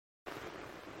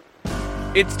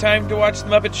It's time to watch The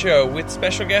Muppet Show with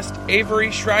special guest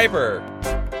Avery Schreiber.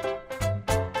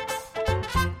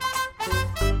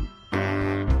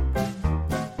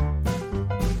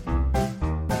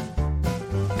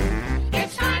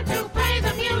 It's time to play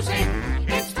the music.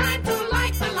 It's time to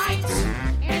light the lights.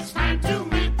 It's time to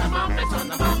meet the Muppets on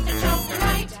The Muppet Show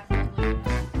tonight.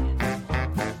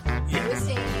 You were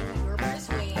saying you were Bruce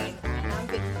Wayne, and I'm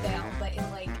Vicky Vale, but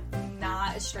in, like,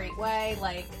 not a straight way.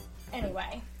 Like,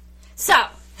 anyway. So,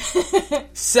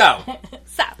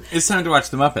 It's time to watch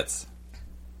The Muppets.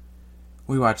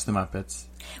 We watched The Muppets.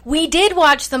 we did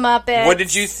watch The Muppets. What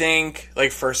did you think,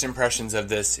 like, first impressions of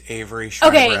this Avery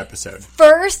Schreiber episode?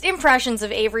 First impressions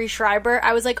of Avery Schreiber,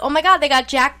 I was like, oh my god, they got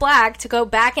Jack Black to go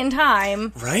back in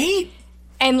time Right?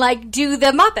 and, like, do The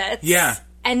Muppets. Yeah.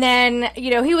 And then,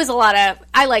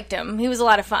 I liked him. He was a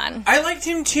lot of fun. I liked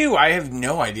him, too. I have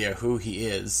no idea who he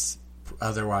is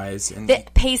otherwise. And The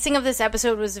pacing of this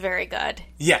episode was very good.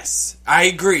 yes, I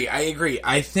agree.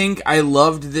 I think I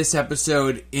loved this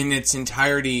episode in its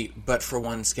entirety, but for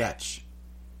one sketch.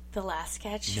 The last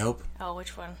sketch? Nope. Oh,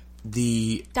 which one?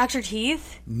 Dr.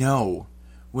 Teeth? No.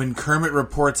 When Kermit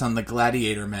reports on the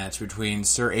gladiator match between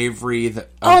Sir Avery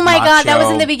Oh my god, that was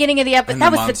in the beginning of the episode.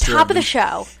 That was the top of the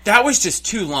show. That was just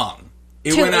too long.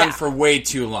 It went on for way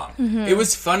too long. Mm-hmm. It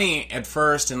was funny at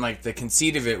first, and like the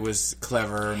conceit of it was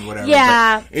clever and whatever.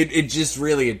 Yeah. But it just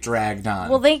really dragged on.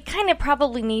 Well, they kind of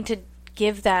probably need to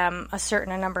give them a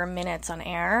certain number of minutes on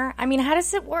air. I mean, how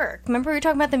does it work? Remember we were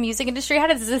talking about the music industry? How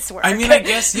does this work? I mean, I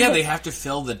guess, yeah, they have to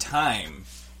fill the time.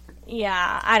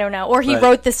 Yeah, I don't know. Or he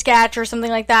wrote the sketch or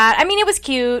something like that. I mean, it was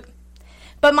cute.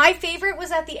 But my favorite was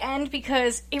at the end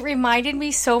because it reminded me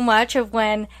so much of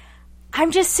when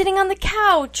I'm just sitting on the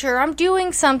couch or I'm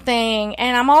doing something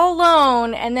and I'm all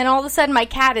alone and then all of a sudden my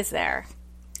cat is there.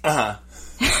 Uh-huh.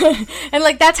 And,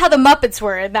 like, that's how the Muppets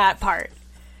were in that part.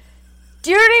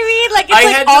 Do you know what I mean? Like, it's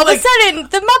like all of a sudden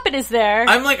the Muppet is there.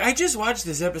 I'm like, I just watched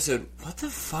this episode. What the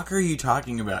fuck are you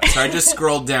talking about? So I just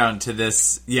scrolled down to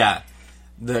this,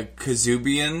 the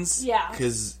Kazubians? Yeah.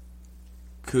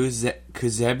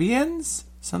 Kazebians?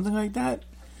 Something like that?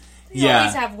 They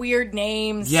always have weird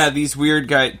names. Yeah, these weird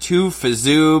guys. 2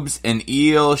 Fazoobs, an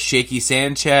Eel, Shaky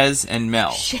Sanchez, and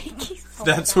Mel. Shaky.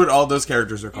 That's what all those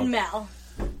characters are called. Mel.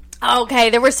 Okay,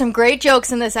 there were some great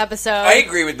jokes in this episode. I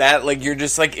agree with that. Like, you're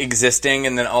just, like, existing,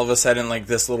 and then all of a sudden, like,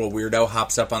 this little weirdo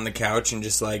hops up on the couch and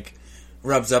just, like,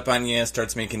 rubs up on you,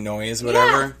 starts making noise,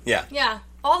 whatever. Yeah. Yeah.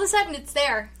 All of a sudden, it's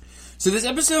there. So this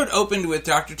episode opened with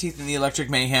Dr. Teeth and the Electric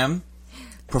Mayhem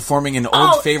performing an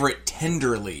old favorite,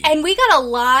 Tenderly. And we got a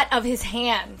lot of his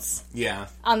hands. Yeah.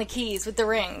 On the keys with the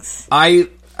rings. I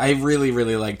really,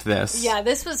 really liked this. Yeah,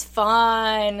 this was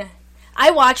fun.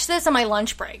 I watched this on my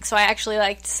lunch break, so I actually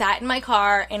sat in my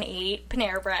car and ate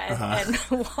Panera Bread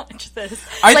and watched this.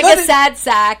 Like a sad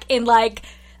sack in like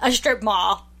a strip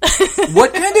mall.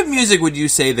 What kind of music would you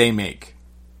say they make?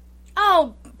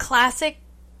 Oh, classic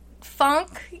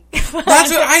funk. That's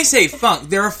what I say, funk.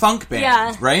 They're a funk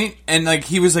band, right? And like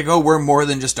he was like, "Oh, we're more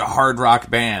than just a hard rock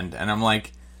band," and I'm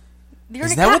like,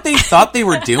 "Is that what they thought they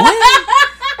were doing?"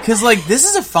 Because like this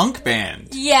is a funk band.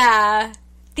 Yeah.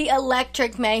 The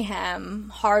Electric Mayhem,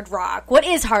 hard rock. What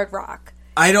is hard rock?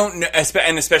 I don't know,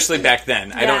 and especially back then.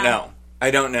 Yeah.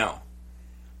 I don't know.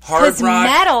 Hard rock.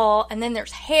 Metal, and then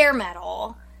there's hair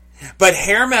metal. But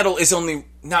hair metal is only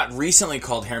not recently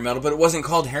called hair metal, but it wasn't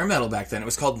called hair metal back then. It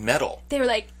was called metal. They were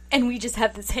like, and we just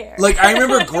have this hair. Like, I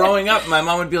remember growing up, my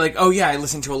mom would be like, "Oh yeah, I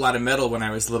listened to a lot of metal when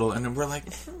I was little," and we're like,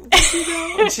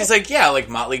 and she's like, "Yeah, like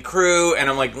Motley Crue," and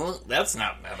I'm like, "Well, that's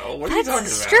not metal. What are you talking about?"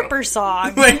 That's a stripper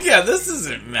song. Like, yeah, this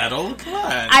isn't metal. Come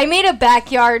on. I made a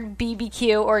backyard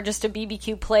BBQ or just a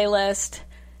BBQ playlist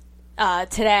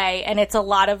today, and it's a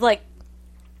lot of like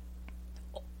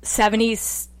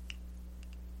 70s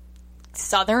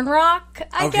Southern rock,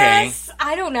 I guess.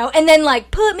 I don't know. And then,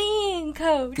 like, put me in,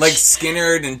 coach. Like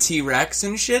Skynyrd and T-Rex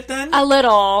and shit, then? A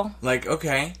little. Like,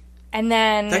 okay. And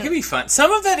then... That could be fun.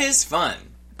 Some of that is fun.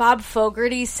 Bob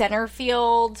Fogerty,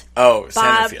 Centerfield. Oh,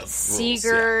 Bob Centerfield.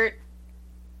 Seger. Yeah.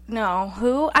 No,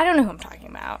 who? I don't know who I'm talking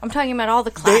about. I'm talking about all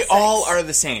the classics. They all are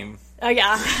the same. Oh,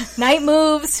 yeah. Night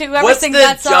Moves, whoever sings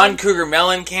that song. What's the John Cougar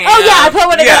Mellencamp? Oh, yeah, I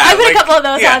put a couple of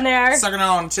those on there. Sucking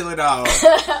on chili dog.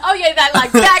 Oh, yeah, that,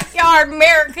 like, backyard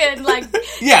American, like,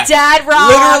 dad rock.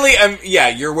 Literally,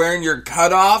 you're wearing your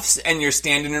cutoffs and you're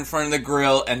standing in front of the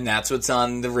grill and that's what's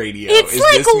on the radio. It's is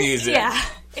like, this music. Yeah.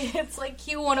 It's like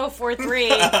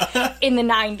Q1043 in the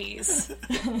 90s.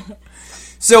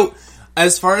 So,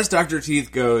 as far as Dr.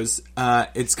 Teeth goes,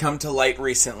 it's come to light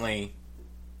recently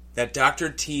that Dr.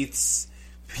 Teeth's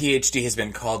PhD has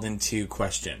been called into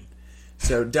question.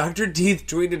 So Dr. Teeth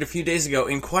tweeted a few days ago,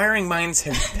 inquiring minds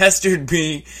have pestered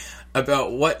me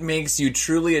about what makes you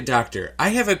truly a doctor. I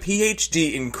have a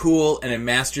PhD in cool and a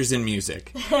master's in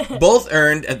music. Both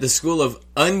earned at the School of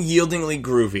Unyieldingly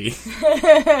Groovy.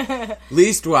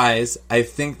 Leastwise, I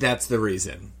think that's the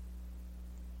reason.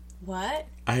 What?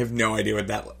 I have no idea what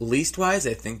that... Leastwise,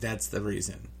 I think that's the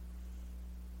reason.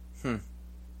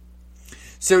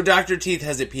 So Dr. Teeth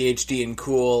has a PhD in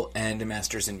cool and a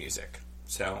master's in music.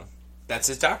 So that's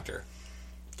his doctor.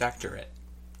 Doctorate.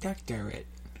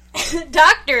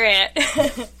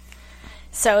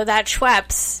 So that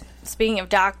Schweppes, speaking of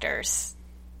doctors,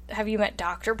 have you met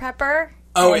Dr. Pepper?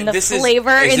 Oh, and the this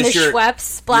flavor is in the your,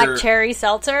 Schweppes Black Cherry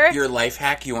Seltzer? Your life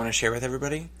hack you want to share with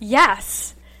everybody?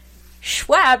 Yes.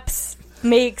 Schweppes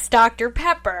makes Dr.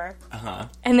 Pepper. Uh-huh.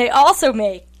 And they also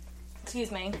make,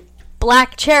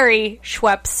 Black Cherry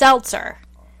Schweppes Seltzer.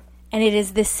 And it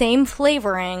is the same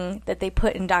flavoring that they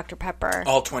put in Dr. Pepper.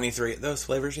 All 23 of those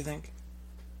flavors, you think?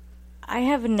 I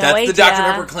have no That's idea. the Dr.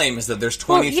 Pepper claim, is that there's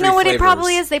 23 Well, you know what flavors. it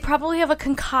probably is? They probably have a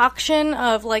concoction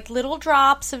of, like, little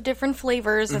drops of different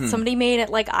flavors that somebody made at,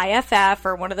 like, IFF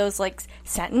or one of those, like,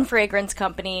 scent and fragrance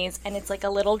companies, and it's, like, a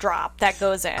little drop that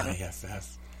goes in.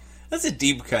 IFF. That's a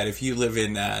deep cut if you live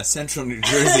in central New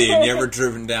Jersey and you ever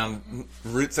driven down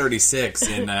Route 36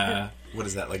 in, what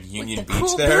is that, like Union Beach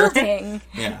cool there? Building.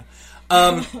 Yeah.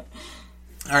 All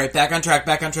right, back on track.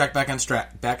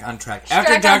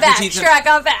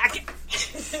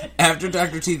 After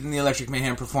Dr. Teeth and the Electric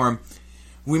Mayhem perform,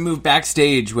 we move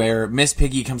backstage where Miss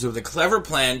Piggy comes up with a clever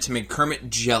plan to make Kermit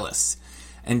jealous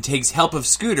and takes help of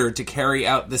Scooter to carry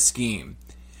out the scheme.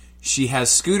 She has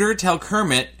Scooter tell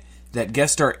Kermit that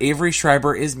guest star Avery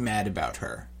Schreiber is mad about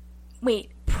her. Wait,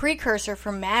 precursor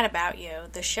for Mad About You,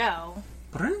 the show.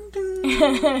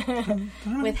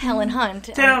 With Helen Hunt.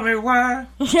 Tell me why.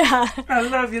 Yeah. I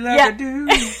love you like I do.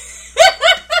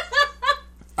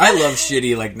 I love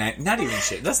shitty, like, not even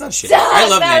shit. That's not shit. I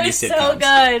love 90s sitcoms.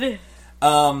 That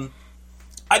so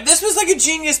good. This was like a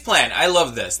genius plan. I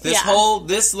love this. This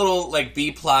little, like,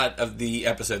 B plot of the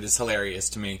episode is hilarious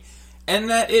to me. And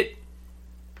that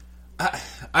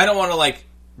I don't want to, like,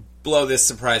 blow this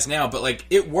surprise now, but, like,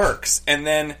 it works. And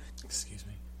then... Excuse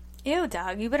me. Ew,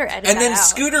 dog. You better edit and that then out.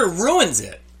 Scooter ruins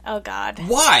it. Oh, God.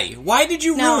 Why? Why did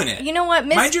you ruin it? You know what?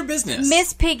 Mind your business.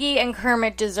 Miss Piggy and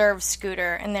Kermit deserve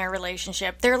Scooter in their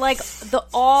relationship. They're like,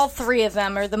 all three of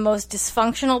them are the most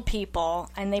dysfunctional people,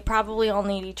 and they probably all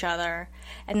need each other.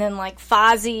 And then, like,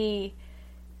 Fozzie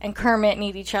and Kermit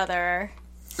need each other.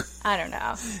 I don't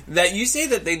know. That you say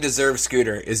that they deserve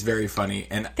Scooter is very funny,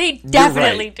 and they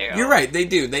definitely do. You're right, they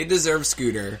do. They deserve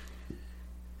Scooter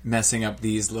messing up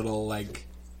these little, like,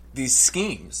 these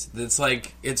schemes. That's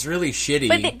like, it's really shitty.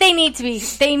 But they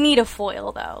need a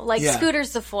foil, though. Like,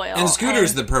 Scooter's the foil. And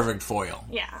Scooter's the perfect foil.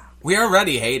 Yeah. We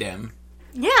already hate him.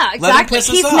 Yeah, exactly.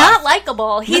 He's not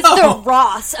likable. He's the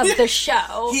Ross of the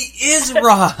show. He is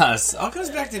Ross. All comes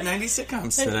back to 90s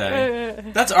sitcoms today.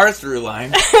 That's our through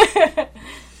line.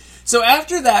 So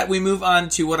after that, we move on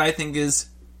to what I think is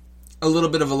a little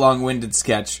bit of a long-winded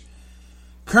sketch.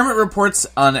 Kermit reports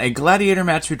on a gladiator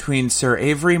match between Sir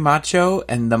Avery Macho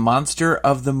and the Monster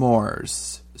of the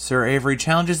Moors. Sir Avery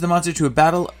challenges the monster to a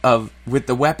battle with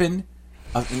the weapon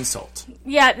of insult.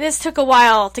 Yeah, this took a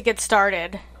while to get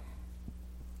started.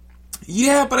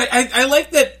 Yeah, but I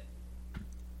like that.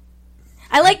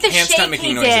 I like the shake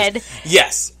he did.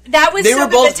 Yes. That was They were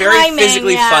both very timing,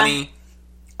 physically funny.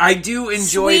 I do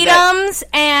enjoy Sweetums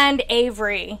and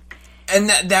Avery. And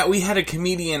that we had a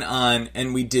comedian on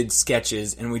and we did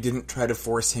sketches and we didn't try to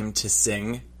force him to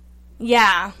sing.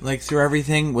 Yeah. Like, Through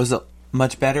Everything was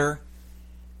much better.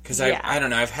 Because I don't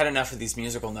know, I've had enough of these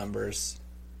musical numbers.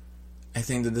 I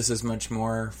think that this is much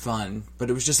more fun.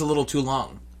 But it was just a little too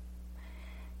long.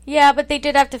 Yeah, but they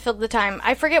did have to fill the time.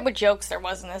 I forget what jokes there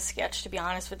was in this sketch, to be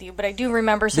honest with you. But I do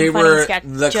remember some funny sketch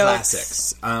jokes. They were the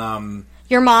classics.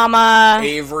 Your mama.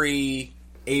 Avery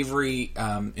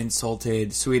insulted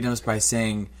Sweetums by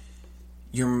saying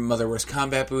your mother wears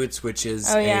combat boots, which is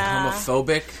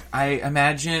homophobic, I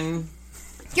imagine.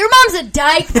 Your mom's a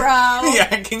dyke, bro.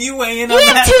 Yeah, can you weigh in on that?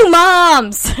 You have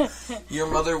 2 moms.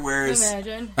 Your mother wears...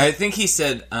 Imagine. I think he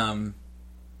said,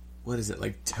 what is it,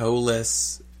 like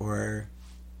toeless or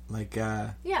like...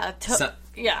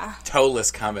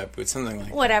 toeless combat boots, something like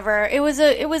that. Whatever. It was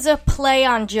a play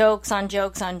on jokes on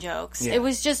jokes on jokes. Yeah. It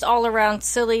was just all around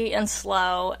silly and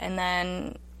slow, and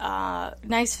then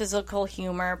nice physical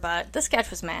humor, but the sketch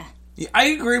was meh. Yeah, I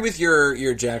agree with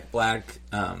your Jack Black.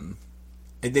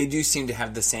 They do seem to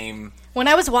have the same. When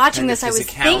I was watching this, I was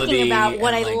thinking about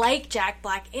what I like Jack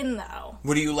Black in, though.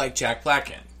 What do you like Jack Black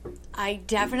in? I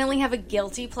definitely have a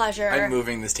guilty pleasure. I'm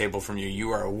moving this table from you. You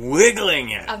are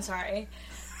wiggling it. I'm sorry.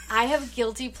 I have a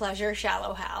guilty pleasure,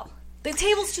 Shallow Hal. The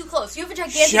table's too close. You have a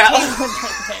gigantic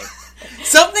table.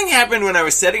 Something happened when I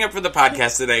was setting up for the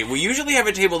podcast today. We usually have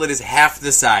a table that is half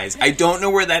the size. I don't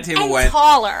know where that table and went.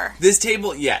 Taller. This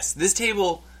table, yes. This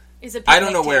table is a picnic I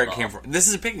don't know where table. it came from. This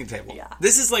is a picnic table. Yeah.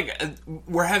 This is like,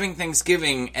 we're having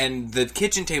Thanksgiving, and the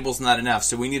kitchen table's not enough,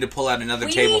 so we need to pull out another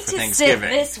table for Thanksgiving. We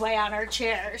need to sit this way on our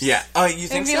chairs. Yeah. Oh, you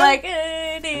think and be so?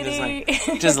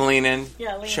 like, just lean in.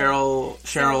 Yeah, lean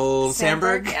Sheryl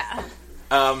Sandberg? Yeah.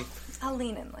 I'll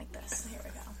lean in like this. Here we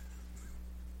go.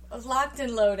 I was locked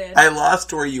and loaded. I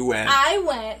lost where you went. I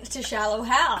went to Shallow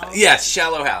Hal. Yes,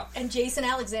 Shallow Hal. And Jason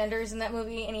Alexander's in that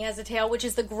movie, and he has a tail, which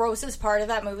is the grossest part of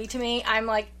that movie to me. I'm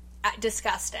like,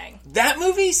 disgusting. That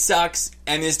movie sucks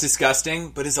and is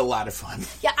disgusting, but is a lot of fun.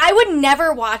 Yeah, I would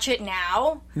never watch it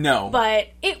now. No. But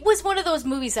it was one of those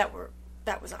movies that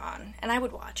was on, and I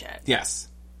would watch it. Yes.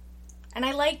 And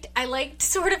I liked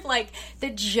sort of like the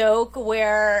joke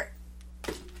where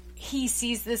he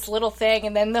sees this little thing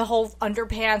and then the whole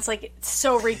underpants, like, it's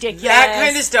so ridiculous. That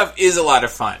kind of stuff is a lot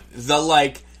of fun. The,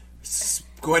 like,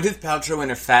 Gwyneth Paltrow in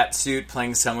a fat suit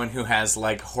playing someone who has,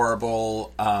 like,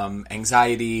 horrible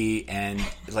anxiety and,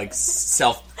 like,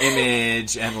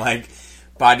 self-image and, like,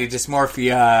 body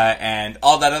dysmorphia and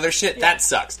all that other shit, that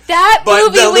sucks. That but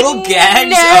movie the little would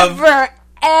gags never,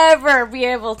 ever be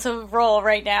able to roll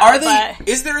right now. Are they?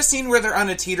 Is there a scene where they're on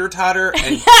a teeter-totter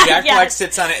and Jack Black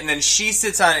sits on it and then she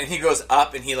sits on it and he goes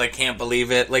up and he, like, can't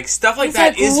believe it? Like, stuff like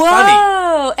that is funny.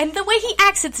 Whoa! And the way he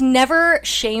acts, it's never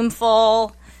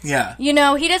shameful. Yeah. You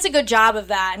know, he does a good job of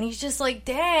that, and he's just like,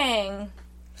 dang.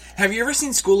 Have you ever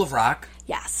seen School of Rock?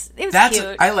 Yes. It was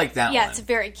cute. I like that one. Yeah, it's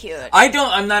very cute.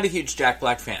 I'm not a huge Jack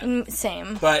Black fan.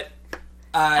 Same. But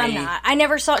I'm not. I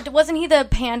never saw, wasn't he the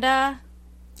panda?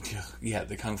 Yeah,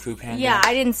 the Kung Fu Panda. Yeah,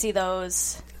 I didn't see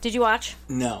those. Did you watch?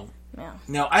 No. Yeah.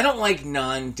 No, I don't like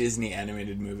non-Disney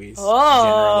animated movies,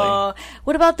 generally.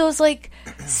 What about those, like,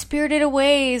 Spirited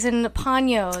Aways and the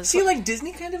Ponyo's? See, like,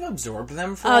 Disney kind of absorbed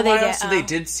them for a while, did. so they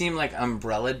did seem like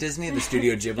Umbrella Disney, the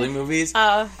Studio Ghibli movies.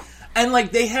 Oh. And,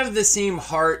 like, they have the same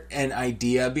heart and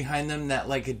idea behind them that,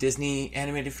 like, a Disney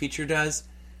animated feature does.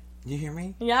 You hear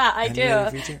me? Yeah, I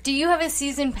animated do. Feature? Do you have a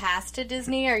season pass to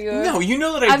Disney? Are you? No, you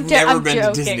know that I've never been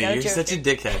joking, to Disney. You're such a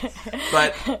dickhead.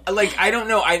 But, like, I don't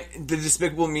know. The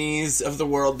Despicable Me's of the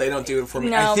world, they don't do it for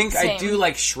me. No, I think same. I do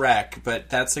like Shrek, but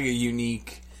that's like a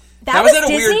unique... That was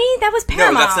Disney? That was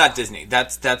Paramount. No, that's not Disney.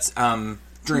 That's DreamWorks.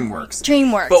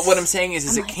 DreamWorks. But what I'm saying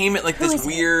is it came at like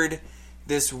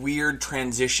this weird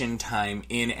transition time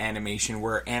in animation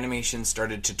where animation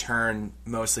started to turn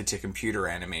mostly to computer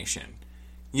animation.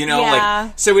 You know,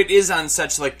 like, so it is on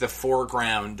such, like, the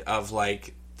foreground of,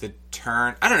 like, the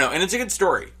turn. I don't know, and it's a good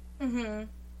story. Mm-hmm.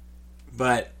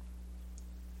 But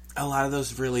a lot of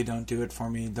those really don't do it for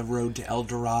me. The Road to El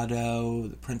Dorado,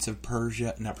 the Prince of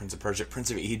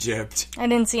Egypt. I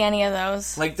didn't see any of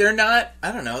those. Like, they're not,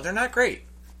 I don't know, they're not great.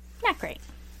 Not great.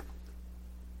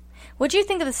 What do you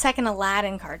think of the second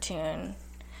Aladdin cartoon?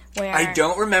 Where I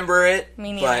don't remember it.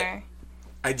 Me neither.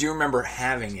 I do remember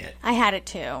having it. I had it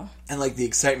too. And, like, the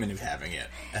excitement of having it.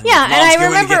 And yeah, Mom's and I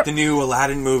remember... going to get the new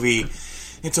Aladdin movie.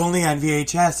 It's only on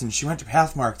VHS, and she went to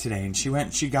Pathmark today, and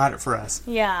she got it for us.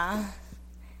 Yeah.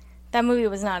 That movie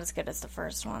was not as good as the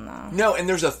first one, though. No, and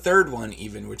there's a third one,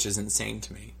 even, which is insane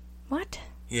to me. What?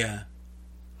 Yeah.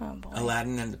 Oh, boy.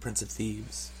 Aladdin and the Prince of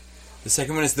Thieves. The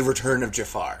second one is The Return of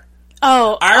Jafar.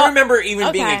 Oh. I remember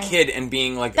even being a kid and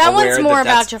being, like, that aware one's more that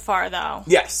about Jafar, though.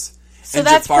 Yes. So and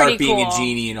that's Jafar pretty being cool. a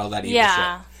genie and all that evil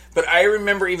shit. But I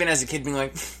remember even as a kid being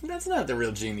like, that's not the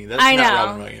real genie. That's not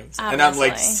Robin Williams. Obviously. And I'm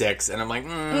like 6, and I'm like,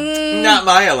 not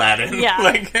my Aladdin. Yeah.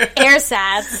 Like,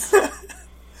 Airsats.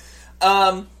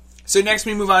 So next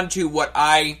we move on to what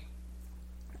I'm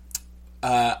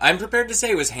prepared to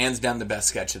say was hands down the best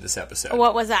sketch of this episode.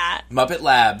 What was that? Muppet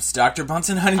Labs. Dr.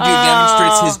 Bunsen Honeydew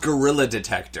demonstrates his gorilla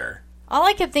detector. All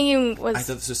I kept thinking was... I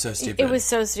thought this was so stupid. It was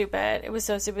so stupid. It was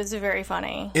very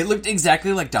funny. It looked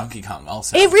exactly like Donkey Kong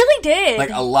also. It really did. Like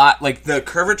a lot, like the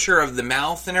curvature of the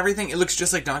mouth and everything, it looks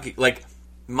just like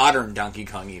modern Donkey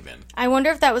Kong even. I wonder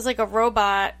if that was like a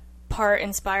robot part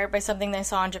inspired by something they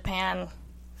saw in Japan.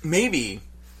 Maybe.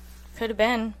 Could have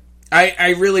been.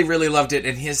 I really, really loved it,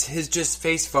 and his just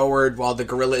face forward while the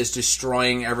gorilla is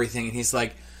destroying everything, and he's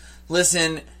like,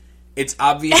 listen... It's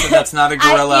obvious that that's not a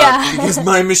gorilla because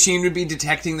my machine would be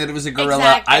detecting that it was a gorilla.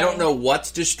 Exactly. I don't know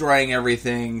what's destroying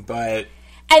everything, but...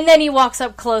 And then he walks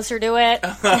up closer to it.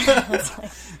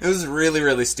 It was really,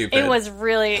 really stupid. It was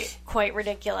really quite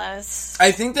ridiculous.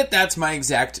 I think that's my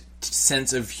exact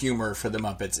sense of humor for the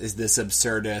Muppets, is this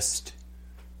absurdist,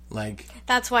 Like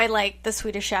that's why like the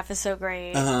Swedish Chef is so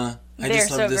great. I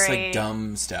just love this like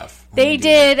dumb stuff. They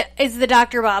did. Is the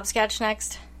Dr. Bob sketch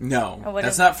next? No,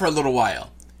 that's not for a little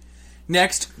while.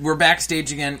 Next, we're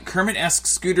backstage again. Kermit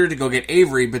asks Scooter to go get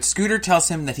Avery, but Scooter tells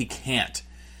him that he can't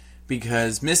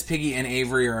because Miss Piggy and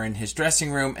Avery are in his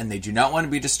dressing room and they do not want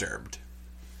to be disturbed.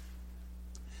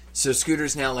 So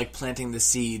Scooter's now like planting the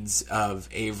seeds of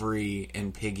Avery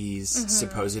and Piggy's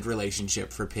supposed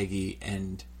relationship for Piggy,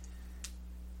 and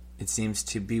it seems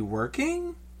to be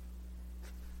working.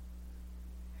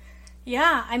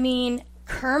 Yeah, I mean,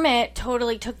 Kermit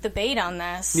totally took the bait on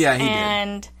this. Yeah, he did.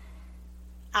 And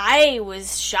I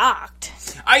was shocked.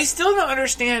 I still don't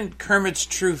understand Kermit's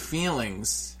true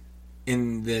feelings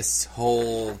in this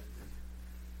whole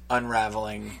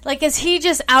unraveling. Like, is he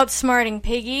just outsmarting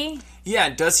Piggy? Yeah,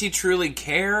 does he truly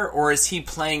care, or is he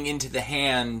playing into the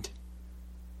hand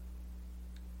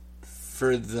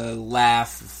for the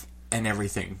laugh and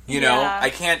everything? You know? I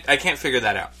can't figure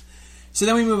that out. So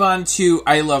then we move on to,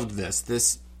 I loved this.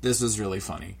 This was really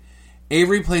funny.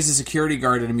 Avery plays a security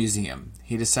guard at a museum.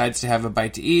 He decides to have a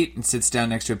bite to eat and sits down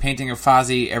next to a painting of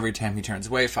Fozzie. Every time he turns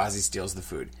away, Fozzie steals the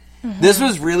food. Mm-hmm.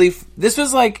 This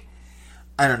was like,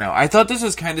 I don't know. I thought this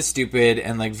was kind of stupid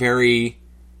and like very,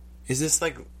 is this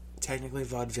like technically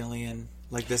vaudevillian?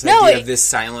 Like this idea of this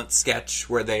silent sketch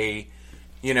where they,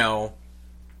 you know,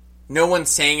 no one's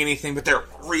saying anything, but they're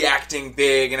reacting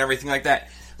big and everything like that.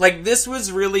 Like this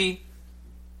was really,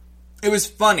 it was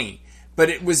funny. But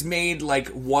it was made like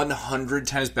 100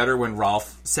 times better when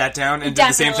Rolf sat down and did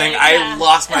the same thing. Yeah. I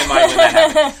lost my mind when that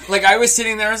happened. Like, I was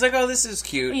sitting there, I was like, oh, this is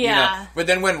cute. Yeah. You know? But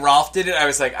then when Rolf did it, I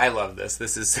was like, I love this.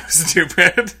 This is so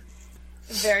stupid.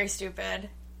 Very stupid.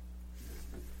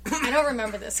 I don't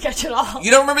remember this sketch at all.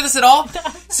 You don't remember this at all?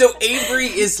 So Avery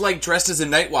is like dressed as a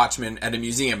night watchman at a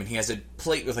museum, and he has a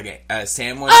plate with like a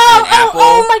sandwich and an apple.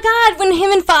 Oh my god, when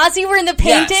him and Fozzie were in the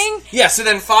painting? Yes. Yeah, so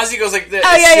then Fozzie goes like this,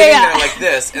 sitting there like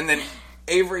this, and then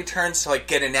Avery turns to like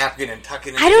get a napkin and tuck it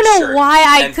into his shirt. I don't know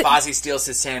why and Fozzie steals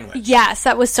his sandwich. Yes,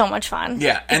 that was so much fun.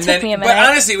 Yeah, and then but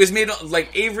honestly, it was made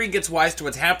like Avery gets wise to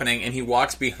what's happening and he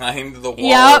walks behind the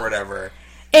wall or whatever.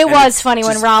 It was funny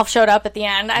when Rolf showed up at the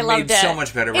end. I loved it. So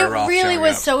much better by Rolf. It really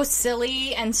was so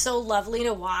silly and so lovely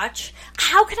to watch.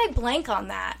 How could I blank on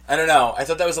that? I don't know. I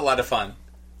thought that was a lot of fun.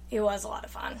 It was a lot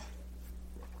of fun.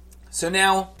 So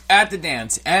now, at the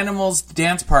dance, Animal's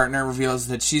dance partner reveals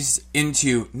that she's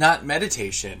into not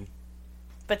meditation,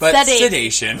 but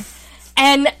sedation.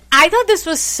 And I thought this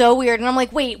was so weird. And I'm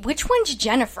like, wait, which one's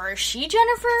Jennifer? Is she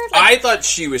Jennifer? Like, I thought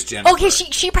she was Jennifer. Okay,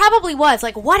 she probably was.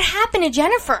 Like, what happened to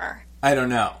Jennifer? I don't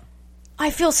know. I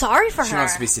feel sorry for her. She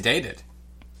wants to be sedated.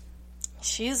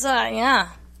 She's, yeah.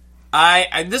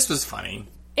 This was funny.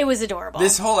 It was adorable.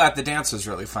 This whole at the dance was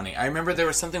really funny. I remember there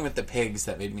was something with the pigs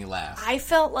that made me laugh. I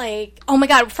felt like, oh my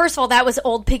god! First of all, that was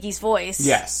old Piggy's voice.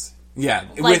 Yes, yeah,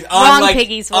 like wrong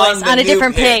Piggy's voice on a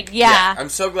different pig. Yeah, I'm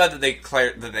so glad that they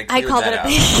cleared that out. I called it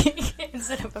a pig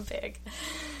instead of a pig.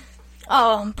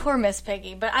 Oh, poor Miss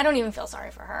Piggy. But I don't even feel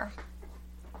sorry for her.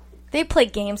 They play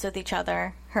games with each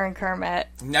other, her and Kermit.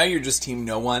 Now you're just team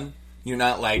no one. You're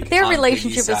not like their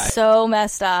relationship is so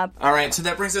messed up. All right, so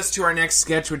that brings us to our next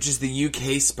sketch, which is the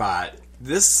UK spot.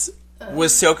 This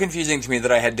was so confusing to me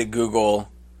that I had to Google.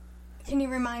 Can you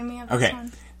remind me of this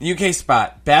one? The UK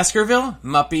spot: Baskerville,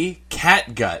 Muppy,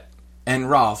 Catgut, and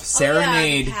Rolf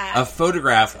serenade a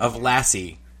photograph of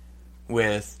Lassie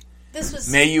with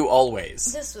 "May You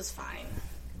Always." This was fine.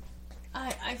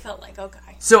 I felt like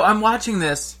okay. So I'm watching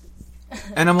this,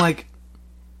 and I'm like,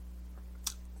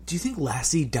 do you think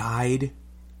Lassie died?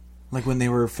 Like when they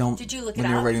were filming? Did you look when it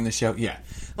they up? were writing the show? Yeah.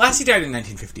 Lassie died in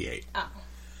 1958. Oh.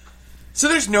 So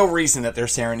there's no reason that they're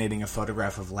serenading a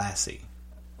photograph of Lassie.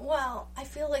 Well, I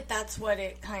feel like that's what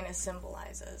it kind of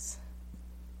symbolizes.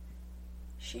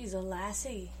 She's a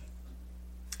lassie.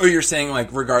 Oh, you're saying like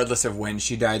regardless of when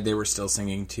she died, they were still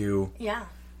singing to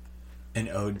an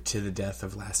ode to the death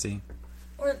of Lassie?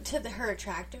 Or to her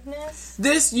attractiveness?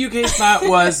 This UK spot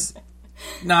was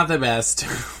not the best.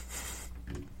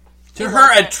 To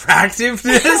her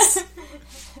attractiveness?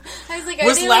 I was like,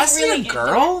 was Lassie really a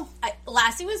girl?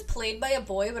 Lassie was played by a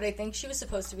boy, but I think she was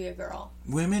supposed to be a girl.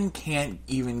 Women can't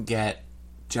even get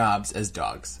jobs as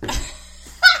dogs.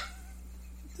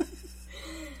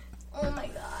 Oh my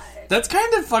god. That's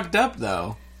kind of fucked up,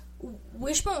 though.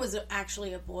 Wishbone was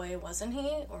actually a boy, wasn't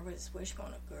he? Or was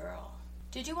Wishbone a girl?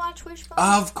 Did you watch Wishbone?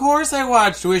 Of course I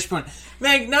watched Wishbone.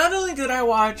 Meg, not only did I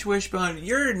watch Wishbone,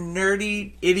 your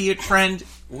nerdy idiot friend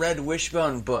read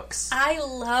Wishbone books. I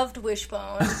loved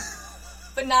Wishbone.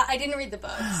 But I didn't read the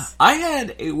books. I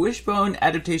had a Wishbone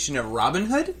adaptation of Robin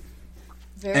Hood.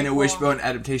 Very and a cool. Wishbone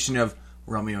adaptation of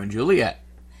Romeo and Juliet.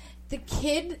 The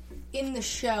kid in the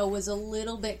show was a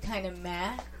little bit kind of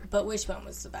meh, but Wishbone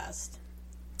was the best.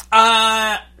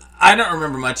 I don't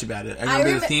remember much about it. I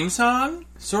remember the theme song,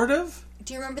 sort of.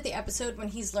 Do you remember the episode when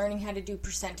he's learning how to do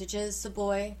percentages, the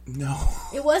boy? No.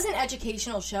 It was an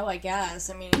educational show, I guess.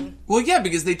 I mean... Well, yeah,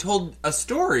 because they told a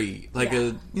story, like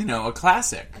a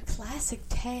classic. A classic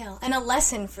tale. And a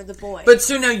lesson for the boy. But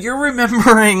so now you're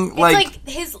remembering,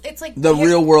 it's like the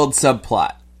real world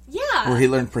subplot. Yeah. Where he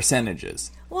learned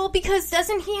percentages. Well, because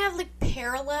doesn't he have, like,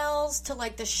 parallels to,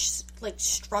 like, the,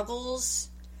 struggles?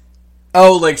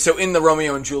 Oh, like, so in the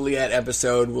Romeo and Juliet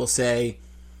episode, we'll say...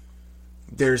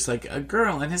 There's, like, a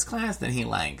girl in his class that he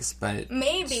likes, but...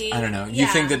 Maybe. I don't know. You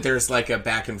think that there's, like, a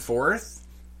back and forth?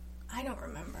 I don't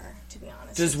remember, to be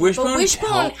honest. Does Wishbone But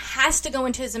Wishbone has to go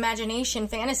into his imagination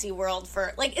fantasy world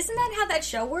for... Like, isn't that how that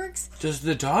show works? Does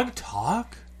the dog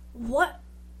talk? What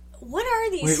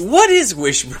are these... Wait, what is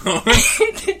Wishbone?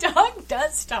 The dog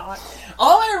does talk.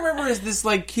 All I remember is this,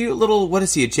 like, cute little... What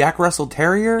is he, a Jack Russell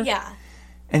Terrier? Yeah.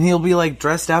 And he'll be, like,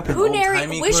 dressed up in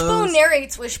old-timey clothes? Wishbone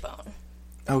narrates Wishbone.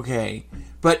 Okay.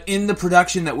 But in the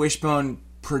production that Wishbone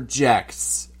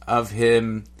projects of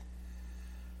him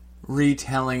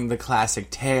retelling the classic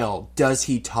tale, does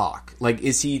he talk? Like,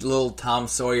 is he little Tom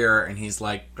Sawyer and he's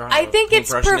like... I think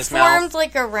it's performed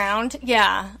like around...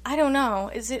 Yeah, I don't know.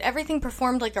 Is it everything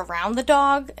performed like around the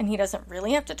dog and he doesn't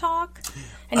really have to talk?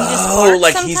 And he just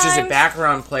like sometimes? He's just a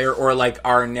background player or like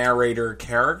our narrator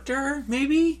character,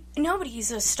 maybe? No, but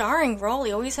he's a starring role.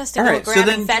 He always has to go grab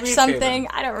and fetch something.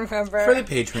 I don't remember. For the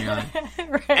Patreon.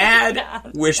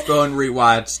 Add Wishbone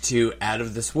rewatch to Out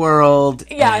of This World.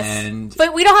 Yes.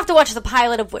 But we don't have to watch the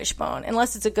pilot of Wishbone,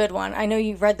 unless it's a good one. I know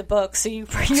you read the book, so you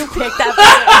picked that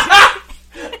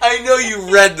pilot. I know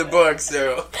you read the book,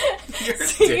 so...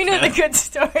 You know the good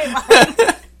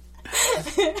storyline.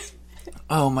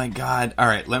 Oh my god.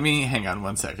 Alright, let me... Hang on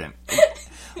 1 second.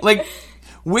 Like...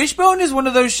 Wishbone is one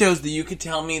of those shows that you could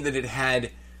tell me that it had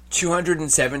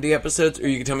 270 episodes, or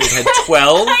you could tell me it had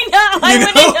 12. I know. I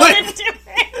wouldn't know the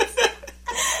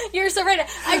difference. You're so right.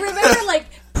 I remember, like,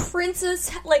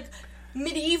 princess, like,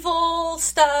 medieval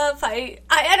stuff. I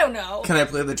don't know. Can I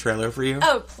play the trailer for you?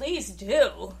 Oh, please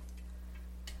do.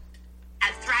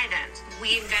 At Thrivent,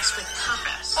 we invest with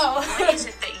purpose. Oh. What is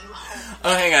it that you hope?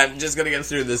 Oh, hang on. I'm just going to get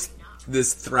through this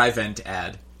Thrivent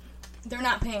ad. They're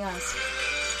not paying us.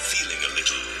 Feeling a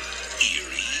little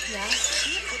eerie? Yeah. I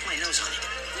can't put my nose on it,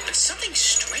 but something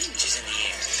strange is in the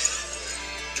air.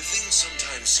 The things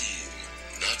sometimes seem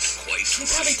not quite He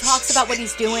probably talks about what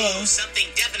he's doing.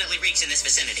 Something definitely reeks in this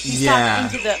vicinity. He's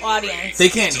talking to the audience. They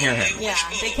can't hear him. Yeah,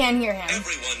 they can't hear him.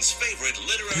 Everyone's favorite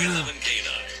literary lemon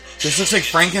canine. This looks like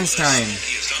Frankenstein.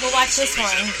 We'll watch this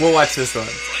one. We'll watch this one.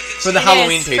 For the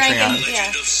Halloween Patreon.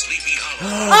 Yeah. Of Sleepy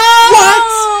Hollow.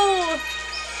 Oh! What?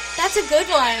 That's a good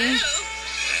one.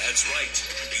 That's right.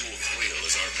 You'll thrill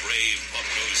as our brave pup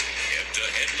goes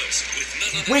head-to-headless with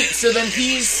none other Wait, than so then the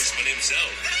he's... Horseman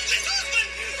himself.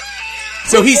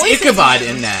 So he's voice is Ichabod he?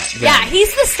 in that. Then. Yeah,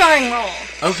 he's the starring role.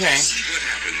 Okay. See what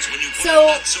happens when you put So, a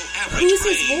not-so-average who's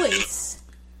his brain. voice?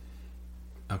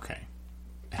 Okay.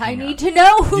 I need to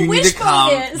know who Wishbone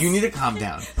is. You need to calm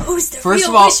down. Who's the First real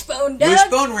of all, Wishbone, Doug?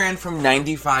 Wishbone ran from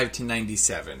 95 to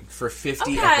 97 for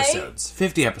 50 episodes.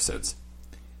 50 episodes.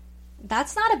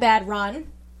 That's not a bad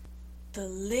run. The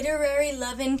literary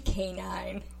loving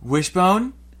canine.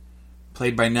 Wishbone,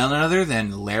 played by none other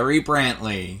than Larry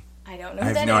Brantley. I don't know I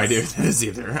who that have no is. idea who that is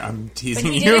either. I'm But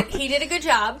teasing he you. did a good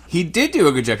job. He did do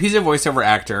a good job. He's a voiceover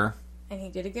actor. And he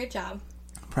did a good job.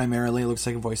 Primarily looks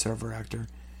like a voiceover actor.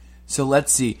 So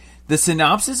let's see. The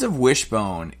synopsis of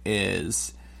Wishbone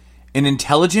is an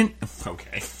intelligent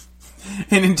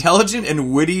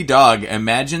and witty dog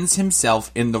imagines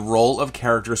himself in the role of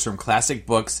characters from classic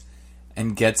books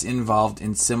and gets involved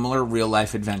in similar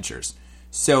real-life adventures.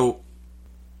 So,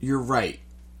 you're right.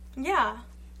 Yeah.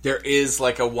 There is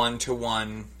like a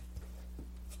one-to-one...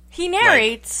 He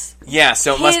narrates Yeah,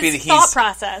 so it must be that his thought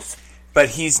process. But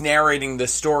he's narrating the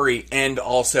story, and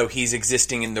also he's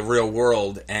existing in the real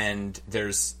world, and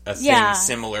there's a thing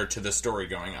similar to the story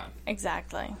going on.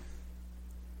 Exactly.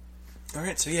 All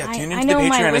right, so yeah, tune I into the know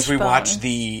my Patreon as we Wishbone. watch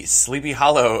the Sleepy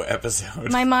Hollow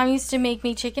episode. My mom used to make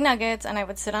me chicken nuggets, and I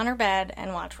would sit on her bed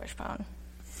and watch Wishbone.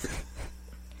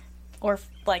 Or,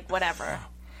 like, whatever.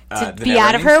 To The be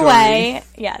out of Neverending her Story. way.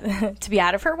 Yeah, to be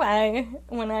out of her way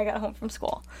when I got home from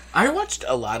school. I watched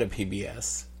a lot of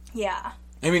PBS. Yeah.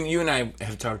 I mean, you and I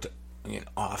have talked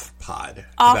off pod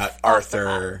about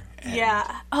Arthur. And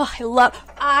Yeah. Oh,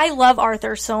 I love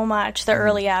Arthur so much. The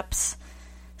early eps.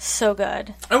 So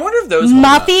good. I wonder if those hold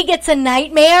up. Muffy gets a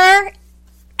nightmare,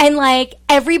 and, like,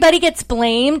 everybody gets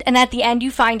blamed, and at the end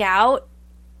you find out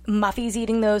Muffy's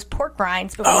eating those pork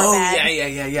rinds before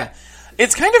bed. Yeah.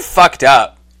 It's kind of fucked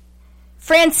up.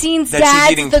 Francine's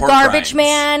dad's the garbage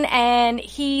man, and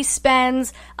he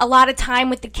spends a lot of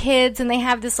time with the kids, and they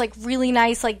have this like really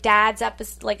nice like dad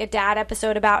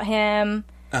episode about him.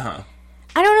 Uh-huh.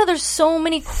 I don't know. There's so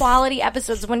many quality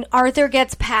episodes. When Arthur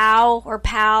gets Pal,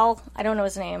 I don't know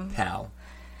his name. Pal.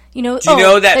 You know, do you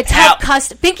know that the Pal...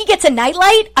 Pinky gets a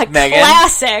nightlight?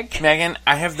 Classic. Megan,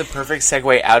 I have the perfect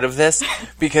segue out of this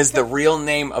because the real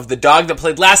name of the dog that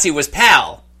played Lassie was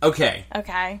Pal. Okay.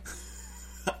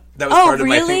 That was part of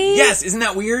my thing. Yes, isn't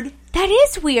that weird? That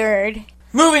is weird.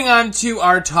 Moving on to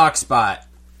our talk spot.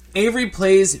 Avery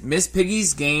plays Miss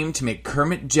Piggy's game to make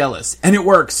Kermit jealous, and it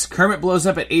works. Kermit blows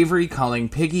up at Avery, calling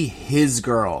Piggy his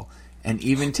girl, and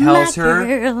even tells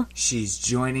her she's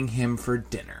joining him for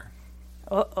dinner.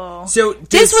 Uh-oh. So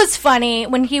this was funny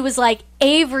when he was like,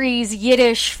 Avery's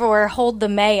Yiddish for hold the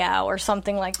mayo or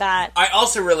something like that. I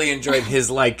also really enjoyed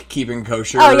his, like, keeping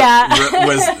kosher. Oh, yeah.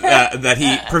 was that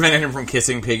he prevented him from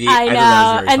kissing Piggy. I know.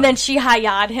 That was very and then she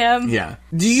hayat him. Yeah.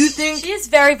 Do you think... She is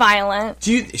very violent.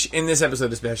 In this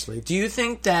episode especially, do you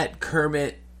think that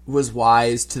Kermit was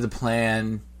wise to the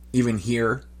plan even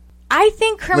here? I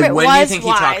think Kermit was wise. When do you think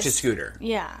he talked to Scooter?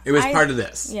 Yeah. It was part of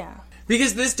this. Yeah.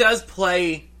 Because this does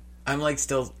play... I'm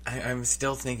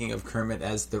still thinking of Kermit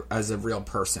as a real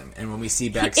person, and when we see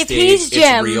backstage, if he's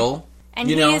Jim, it's real. And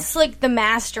he's like the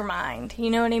mastermind. You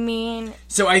know what I mean?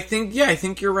 So I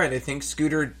think you're right. I think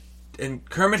Scooter and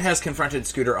Kermit has confronted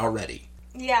Scooter already.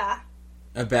 Yeah.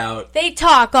 About they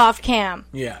talk off cam.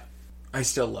 Yeah, I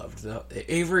still loved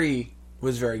Avery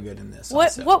was very good in this.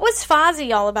 What was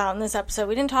Fozzie all about in this episode?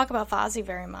 We didn't talk about Fozzie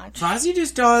very much. Fozzie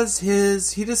just does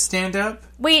he does stand up.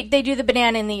 Wait, they do the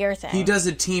banana in the ear thing. He does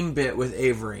a team bit with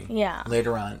Avery. Yeah.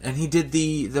 Later on, and he did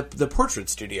the portrait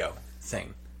studio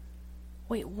thing.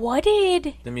 Wait, what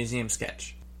did the museum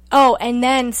sketch? Oh, and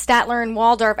then Statler and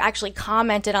Waldorf actually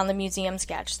commented on the museum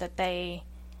sketch that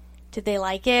did they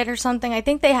like it or something? I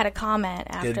think they had a comment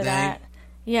after that.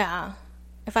 Yeah,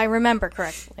 if I remember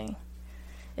correctly.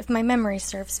 If my memory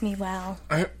serves me well.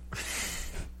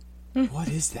 What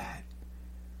is that?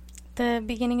 The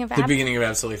beginning of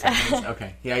Absolutely Fabulous.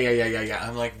 Okay. Yeah.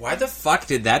 I'm like, why the fuck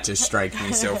did that just strike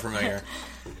me so familiar?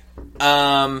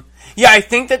 Yeah, I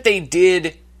think that they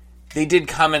did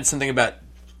comment something about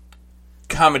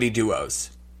comedy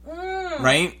duos.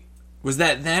 Right? Was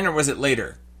that then or was it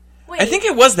later? Wait. I think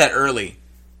it was that early.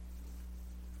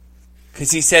 Because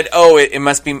he said, it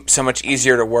must be so much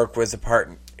easier to work with a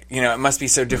partner. You know, it must be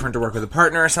so different to work with a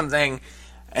partner or something.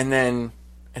 And then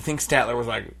I think Statler was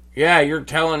like, yeah, you're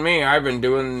telling me I've been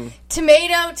doing...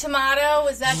 Tomato,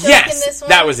 was that joke in this one?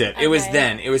 That was it. Okay. It was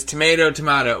then. It was tomato.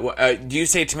 Do you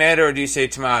say tomato or do you say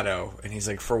tomato? And he's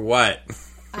like, for what?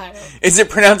 I don't know. Is it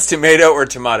pronounced tomato or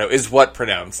tomato? Is what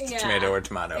pronounced tomato or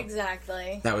tomato?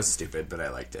 Exactly. That was stupid, but I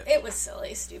liked it. It was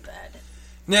silly, stupid.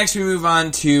 Next, we move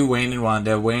on to Wayne and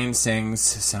Wanda. Wayne sings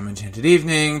Some Enchanted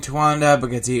Evening to Wanda, but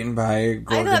gets eaten by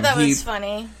Gorgon I thought that Heap. was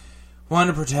funny.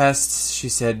 Wanda protests. She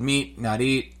said, meat, not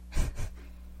eat.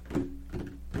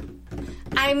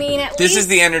 I mean, this is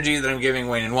the energy that I'm giving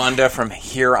Wayne and Wanda from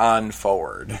here on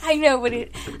forward. I know, but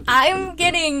I'm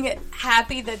getting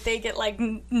happy that they get, like,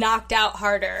 knocked out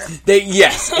harder.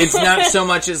 Yes, it's not so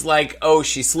much as, like,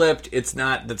 she slipped. It's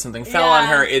not that something fell on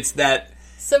her. It's that...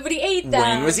 Somebody ate them.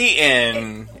 Wayne was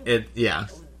eaten.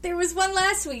 There was one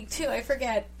last week, too. I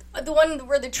forget. The one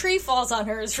where the tree falls on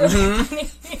her is really funny.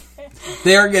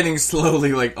 They are getting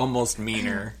slowly, like, almost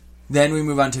meaner. Then we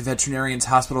move on to Veterinarian's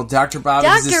Hospital. Dr. Bob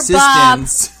and his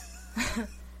assistants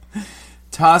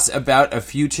toss about a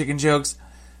few chicken jokes.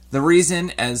 The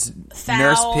reason, as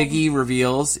Nurse Piggy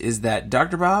reveals, is that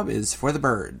Dr. Bob is for the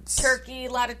birds. Turkey,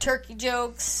 a lot of turkey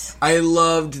jokes. I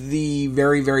loved the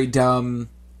very, very dumb,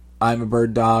 I'm a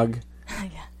bird dog. Yeah.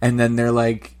 And then they're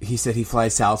like, he said he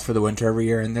flies south for the winter every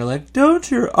year, and they're like, don't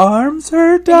your arms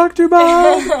hurt, Dr.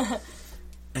 Bob?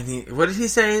 And what did he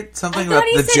say? Something about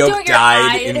the joke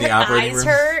died in the operating room.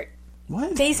 Hurt?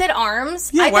 What? They said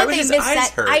arms? Yeah, I why thought would they his missed eyes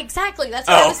that. hurt? Exactly. That's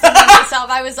what I was thinking to myself.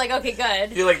 I was like, okay,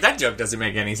 good. You're like, that joke doesn't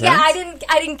make any sense. Yeah, I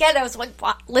didn't get it. I was like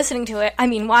listening to it. I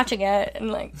mean, watching it,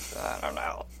 and like, I don't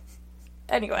know.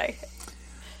 Anyway.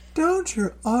 Don't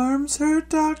your arms hurt,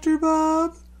 Dr.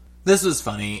 Bob? This was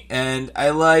funny, and I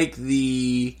like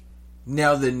the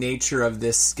nature of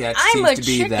this sketch seems to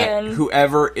be that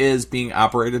whoever is being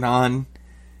operated on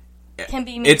can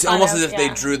be. It's almost as if they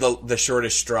drew the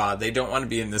shortest straw. They don't want to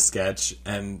be in the sketch,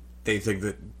 and they think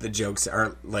that the jokes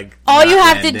are like all you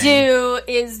have to do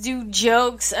is do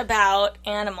jokes about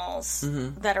animals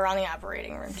that are on the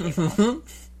operating room table.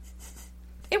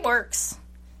 It works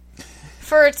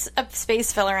for it's a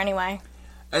space filler anyway.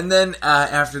 And then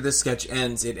after the sketch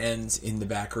ends, it ends in the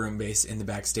back room, in the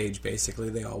backstage, basically.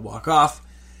 They all walk off.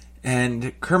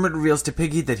 And Kermit reveals to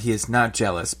Piggy that he is not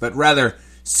jealous, but rather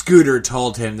Scooter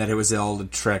told him that it was all a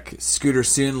trick. Scooter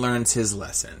soon learns his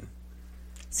lesson.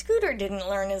 Scooter didn't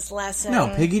learn his lesson.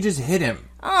 No, Piggy just hit him.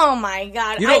 Oh my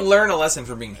god. You don't learn a lesson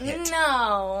from being hit.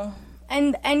 No.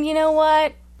 And you know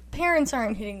what? Parents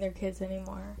aren't hitting their kids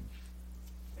anymore.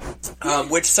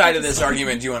 Which side of this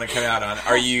argument do you want to come out on?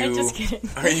 Are you... I'm just kidding.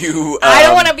 Are you... I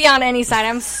don't want to be on any side.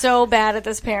 I'm so bad at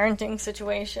this parenting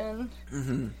situation.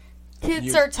 Mm-hmm.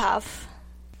 Kids are tough.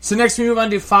 So next we move on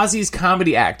to Fozzie's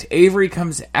comedy act. Avery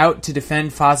comes out to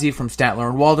defend Fozzie from Statler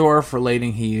and Waldorf,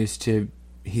 relating he's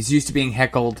used to being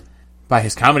heckled by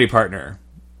his comedy partner.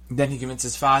 Then he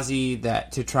convinces Fozzie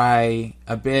that to try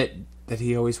a bit that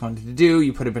he always wanted to do,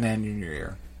 you put a banana in your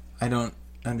ear. I don't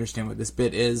understand what this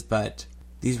bit is, but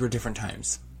these were different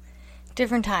times.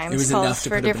 Different times. It was enough to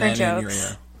put a banana in your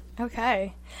ear.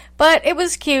 Okay. But it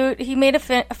was cute. He made a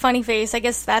funny face. I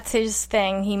guess that's his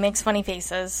thing. He makes funny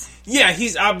faces. Yeah,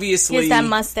 he's obviously... He has that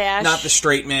mustache. Not the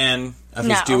straight man of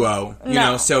his duo. You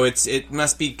know, so it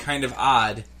must be kind of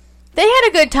odd. They had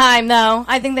a good time, though.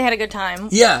 I think they had a good time.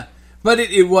 Yeah. But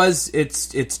it's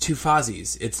two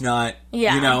Fozzies. It's not,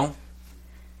 you know...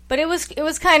 But it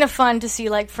was kind of fun to see,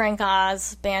 like, Frank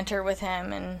Oz banter with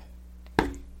him, and...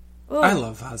 Ooh. I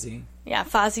love Fozzie. Yeah,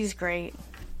 Fozzie's great.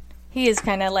 He is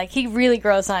kind of like, he really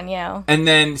grows on you. And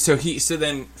then, so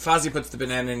then Fozzie puts the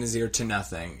banana in his ear to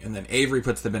nothing. And then Avery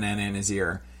puts the banana in his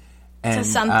ear. And, to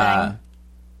something.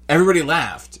 Everybody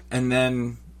laughed. And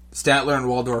then Statler and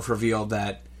Waldorf revealed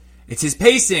that it's his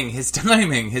pacing, his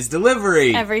timing, his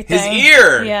delivery. Everything. His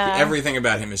ear. Yeah. Everything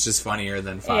about him is just funnier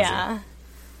than Fozzie. Yeah.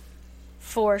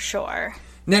 For sure.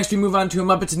 Next, we move on to a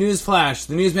Muppets News Flash.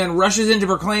 The newsman rushes in to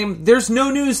proclaim, there's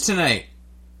no news tonight.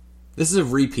 This is a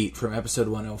repeat from episode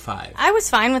 105. I was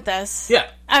fine with this. Yeah.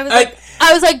 I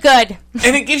was like, good.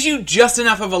 And it gives you just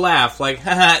enough of a laugh, like,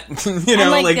 haha, you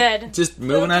know, I'm like good. Just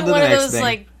moving on to the one next of those thing.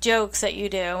 like jokes that you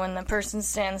do when the person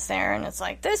stands there and it's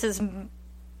like, this is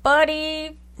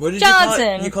Buddy what did Johnson. You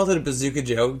call it? You called it a Bazooka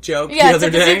Joe joke yeah, the other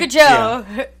day? Yeah, it's a Bazooka Joe.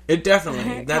 Yeah. It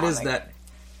definitely, that is that.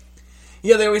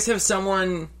 Yeah, they always have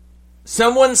someone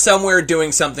somewhere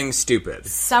doing something stupid.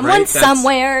 Someone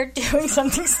somewhere doing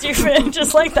something stupid,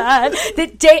 just like that.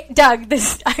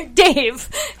 Dave,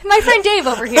 my friend Dave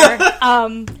over here.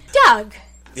 Doug.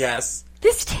 Yes.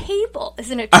 This table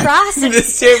is an atrocity.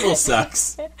 This table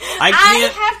sucks. I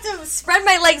have to spread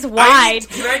my legs wide.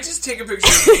 Can I just take a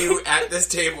picture of you at this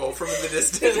table from the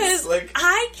distance? Because like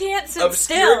I can't sit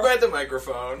obscured still. by the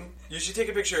microphone. You should take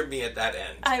a picture of me at that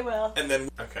end. I will. And then,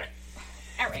 okay.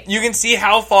 All right. You can see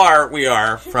how far we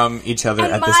are from each other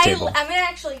at this table. I'm going to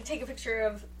actually take a picture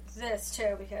of this,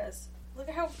 too, because look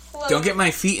at how close... Don't get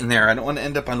my feet in there. I don't want to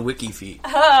end up on Wiki Feet.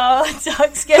 Oh,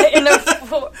 Doug's getting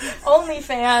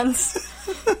OnlyFans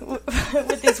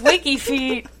with his Wiki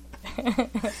Feet.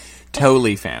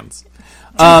 Totally fans.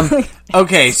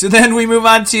 Okay, so then we move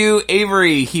on to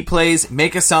Avery. He plays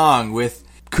Make a Song with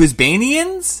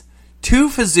Kuzbanians, Two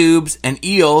Fazoobs, an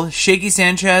Eel, Shaky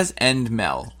Sanchez, and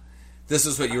Mel. This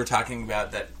is what you were talking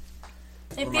about that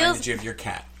reminded you of your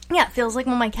cat. Yeah, it feels like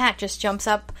when my cat just jumps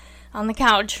up on the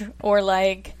couch, or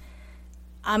like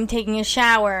I'm taking a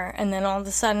shower and then all of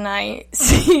a sudden I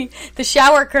see the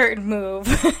shower curtain move.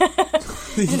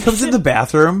 He comes in the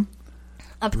bathroom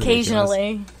occasionally.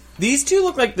 Ridiculous. These two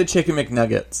look like the Chicken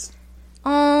McNuggets.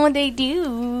 Oh, they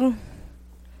do.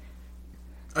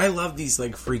 I love these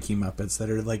like freaky Muppets that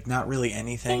are like not really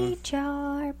anything.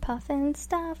 HR Puffin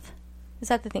Stuff. Is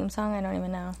that the theme song? I don't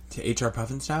even know. To HR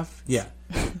Puffin Stuff? Yeah.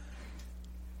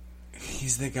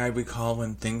 He's the guy we call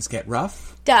when things get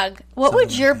rough. Doug, what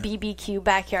would your that. BBQ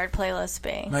backyard playlist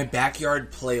be? My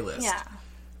backyard playlist? Yeah.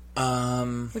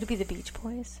 Would it be the Beach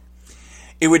Boys?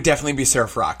 It would definitely be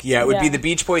surf rock. Yeah, it would be Yeah. the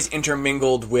Beach Boys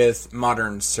intermingled with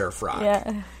modern surf rock.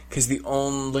 Yeah. Because the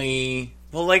only...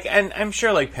 Well, like, and I'm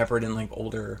sure, like, peppered in, like,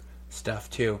 older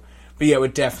stuff, too. But, yeah, it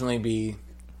would definitely be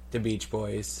the Beach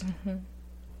Boys. Mm-hmm.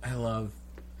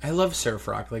 I love surf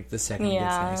rock, like, the second it gets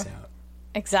nice out.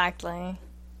 Exactly.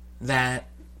 That,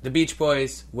 the Beach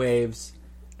Boys, Waves,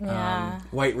 Yeah.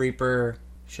 White Reaper,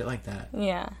 shit like that.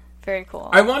 Yeah. Very cool.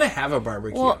 I want to have a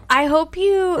barbecue. Well, I hope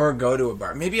you... Or go to a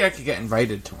bar. Maybe I could get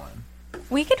invited to one.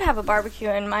 We could have a barbecue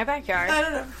in my backyard. I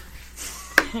don't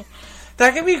know.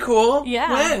 That could be cool.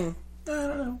 Yeah. When? I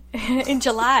don't know. In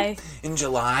July. In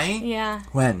July? Yeah.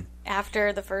 When?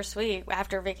 After the first week.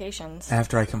 After vacations.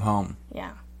 After I come home.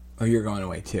 Yeah. Oh, you're going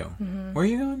away too. Mm-hmm. Where are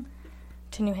you going?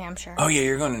 To New Hampshire. Oh, yeah,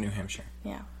 you're going to New Hampshire.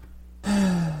 Yeah.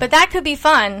 But that could be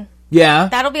fun. Yeah.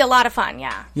 That'll be a lot of fun,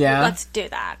 yeah. Yeah. Let's do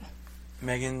that.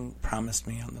 Megan promised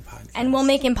me on the podcast. And we'll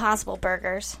make Impossible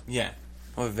Burgers. Yeah.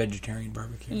 We'll have vegetarian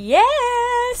barbecue.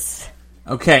 Yes!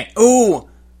 Okay. Ooh!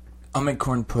 I'll make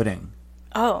corn pudding.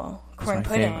 Oh, corn my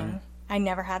pudding. favorite. I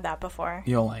never had that before.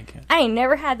 You'll like it. I ain't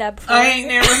never had that before. I ain't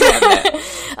never had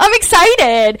that. I'm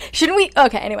excited. Shouldn't we?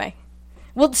 Okay, anyway.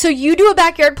 Well, so you do a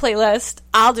backyard playlist.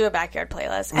 I'll do a backyard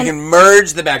playlist. We can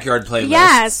merge the backyard playlist.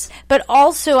 Yes, but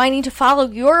also I need to follow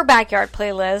your backyard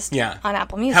playlist on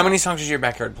Apple Music. How many songs is your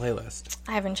backyard playlist?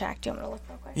 I haven't checked. I'm going to look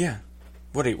real quick. Yeah.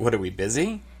 What are we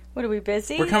busy? What, are we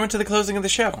busy? We're coming to the closing of the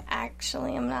show.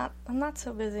 Actually, I'm not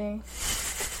so busy.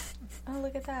 Oh,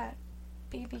 look at that.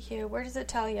 BBQ. Where does it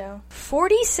tell you?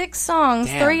 46 songs,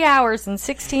 Damn. 3 hours and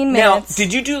 16 Now, minutes.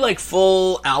 did you do like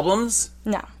full albums?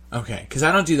 No. Okay, because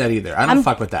I don't do that either. I don't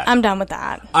fuck with that. I'm done with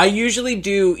that. I usually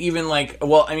do even like,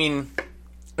 I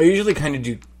usually kind of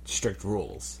do strict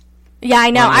rules. Yeah,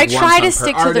 I know. I try to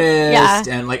stick to the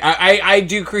and like I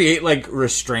do create like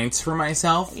restraints for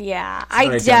myself. Yeah,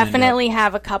 I definitely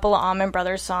have a couple of Allman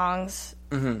Brothers songs.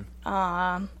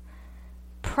 Mm-hmm.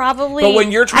 Probably. But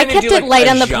when you're trying to do like light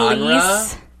a on the genre,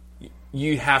 police,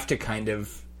 you have to kind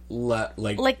of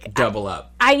double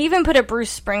up. I even put a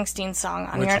Bruce Springsteen song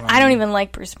on here. I don't even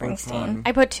like Bruce Springsteen.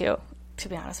 I put two, to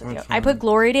be honest with you. I put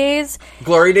Glory Days.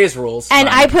 Glory Days rules. And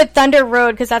I put Thunder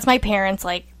Road because that's my parents'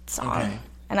 song. Okay.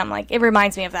 And I'm like, it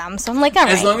reminds me of them. So I'm like, all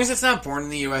right. As long as it's not Born in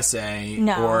the USA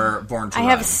or Born to Run.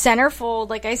 I have Centerfold,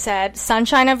 like I said,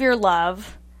 Sunshine of Your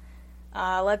Love.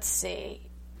 Let's see.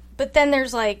 But then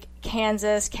there's like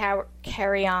Kansas,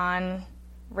 Carry On,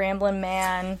 Ramblin'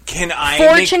 Man.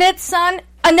 Fortunate Son.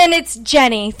 And then it's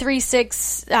Jenny,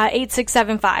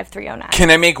 8675-309.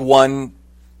 Can I make one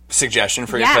suggestion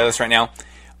for your playlist right now?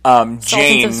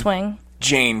 Sultans of Swing.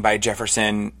 Jane by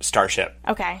Jefferson Starship.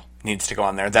 Okay. Needs to go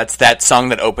on there. That's that song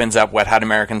that opens up Wet Hot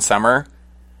American Summer.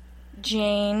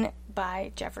 Jane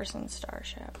by Jefferson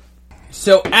Starship.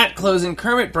 So, at closing,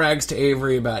 Kermit brags to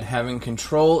Avery about having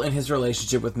control in his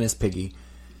relationship with Miss Piggy.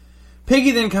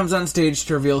 Piggy then comes on stage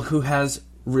to reveal who has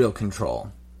real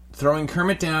control, throwing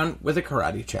Kermit down with a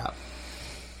karate chop.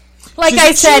 Like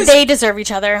I said, they deserve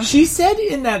each other. She said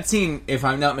in that scene, if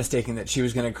I'm not mistaken, that she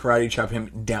was going to karate chop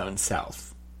him down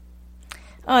south.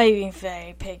 Oy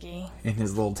vey, Piggy. In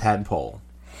his little tadpole.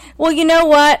 Well, you know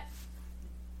what?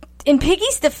 In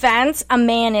Piggy's defense, a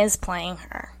man is playing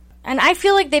her. And I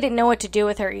feel like they didn't know what to do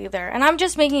with her either. And I'm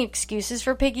just making excuses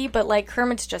for Piggy, but like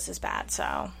Kermit's just as bad,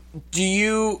 so.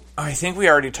 I think we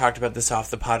already talked about this off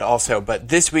the pod also, but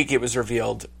this week it was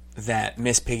revealed that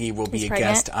Miss Piggy will be a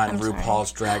guest on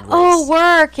RuPaul's Drag Race. Oh,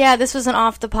 work. Yeah, this was an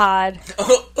off the pod.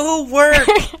 Oh, work.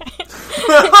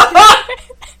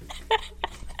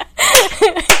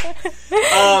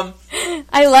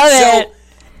 I love it.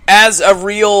 As a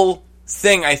real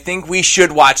thing, I think we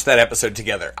should watch that episode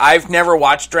together. I've never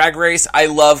watched Drag Race. I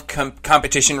love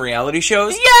competition reality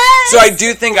shows. Yes! So I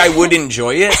do think I would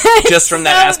enjoy it just from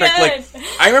that aspect. Good. Like,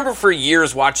 I remember for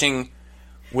years watching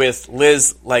with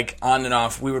Liz, like, on and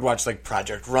off, we would watch, like,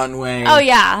 Project Runway. Oh,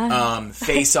 yeah.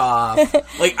 Face Off.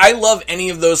 Like, I love any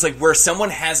of those, like, where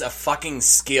someone has a fucking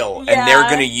skill and they're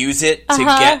going to use it to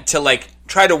get to, like,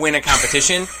 try to win a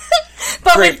competition.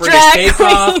 But Great British Bake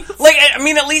Off. Like, I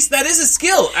mean, at least that is a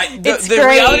skill. The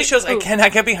reality shows I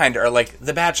cannot get behind are, like,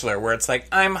 The Bachelor, where it's like,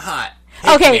 I'm hot.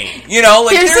 Me. You know,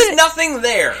 like, there's nothing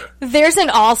there. There's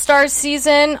an All-Stars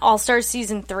season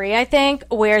 3, I think,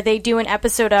 where they do an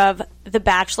episode of The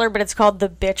Bachelor, but it's called The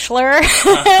Bitchler.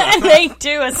 And they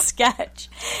do a sketch.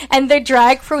 And the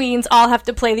drag queens all have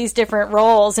to play these different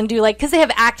roles and do, like, because they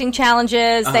have acting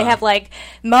challenges, they have, like,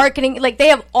 marketing, like, they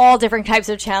have all different types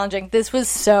of challenging. This was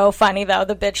so funny, though,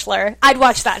 The Bitchler. I'd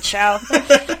watch that show.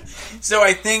 So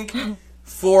I think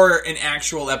for an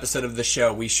actual episode of the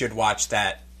show, we should watch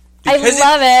that. I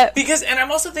love it. Because, and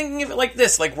I'm also thinking of it like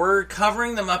this, like, we're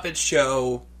covering the Muppets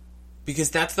show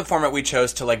because that's the format we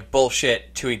chose to, like,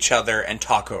 bullshit to each other and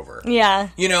talk over. Yeah.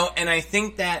 You know, and I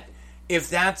think that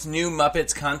if that's new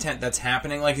Muppets content that's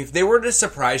happening, like, if they were to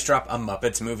surprise drop a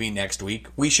Muppets movie next week,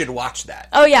 we should watch that.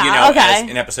 Oh, yeah, you know, okay. as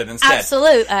an episode instead.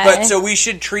 Absolutely. But, so we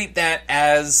should treat that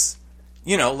as,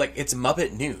 you know, like, it's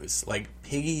Muppet news. Like,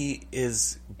 Piggy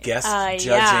is guest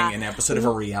judging an episode of a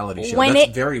reality show.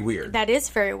 That's very weird. That is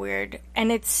very weird.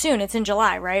 And it's soon. It's in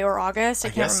July, right? Or August? I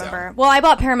can't remember. So. Well, I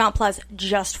bought Paramount Plus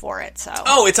just for it, so.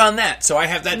 Oh, it's on that. So I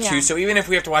have that too. So even if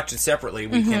we have to watch it separately,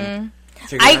 we can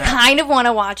figure it out. I kind of want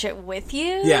to watch it with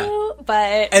you. Yeah.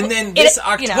 But. And then this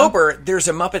October, there's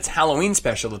a Muppets Halloween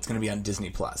special that's going to be on Disney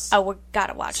Plus. Oh, we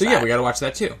gotta watch that. So yeah, we gotta watch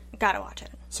that too. Gotta watch it.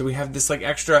 So we have this, like,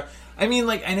 extra... I mean,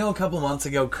 like, I know a couple months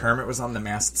ago Kermit was on The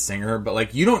Masked Singer, but,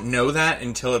 like, you don't know that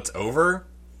until it's over.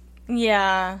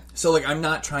 Yeah. So, like, I'm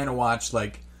not trying to watch,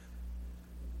 like,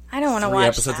 I don't want to 3 watch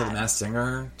episodes that. of The Masked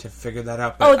Singer to figure that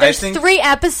out. Oh, But there's I think 3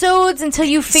 episodes until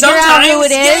you figure out who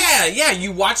it is? Yeah,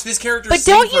 you watch this character But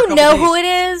sing don't for a you couple know days. who it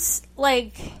is?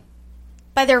 Like,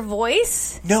 by their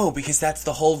voice? No, because that's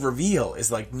the whole reveal,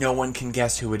 is like no one can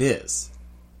guess who it is.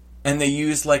 And they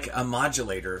use like a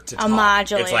modulator to talk. A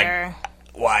modulator. It's like,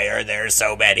 why are there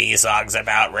so many songs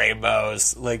about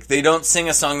rainbows? Like, they don't sing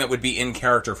a song that would be in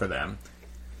character for them.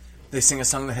 They sing a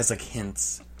song that has like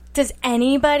hints. Does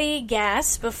anybody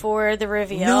guess before the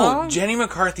reveal? No, Jenny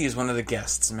McCarthy is one of the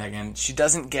guests, Megan. She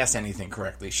doesn't guess anything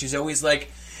correctly. She's always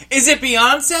like, is it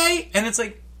Beyonce? And it's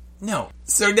like, no.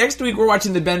 So next week we're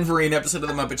watching the Ben Vereen episode of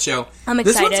The Muppet Show. I'm This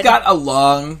excited. one's got a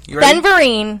long... You ready? Ben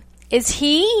Vereen, is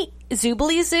he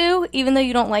Zoobly Zoo, even though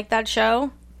you don't like that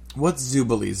show? What's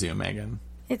Zoobly Zoo, Megan?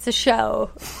 It's a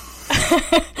show.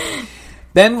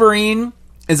 Ben Vereen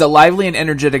is a lively and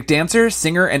energetic dancer,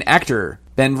 singer, and actor.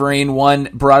 Ben Vereen won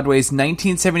Broadway's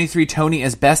 1973 Tony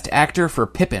as Best Actor for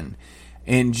Pippin.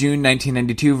 In June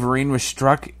 1992, Vereen was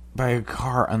struck by a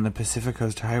car on the Pacific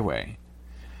Coast Highway.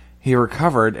 He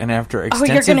recovered, and after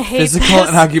extensive gonna hate physical this.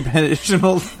 and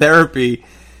occupational therapy,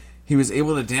 he was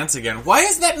able to dance again. Why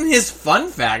is that in his fun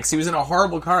facts? He was in a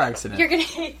horrible car accident. You're gonna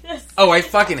hate this. Oh, I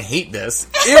fucking hate this.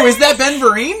 Ew, is that Ben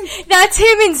Vereen? That's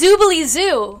him in Zoobly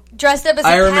Zoo, dressed up as a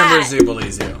I cat. remember Zoobly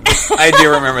Zoo. I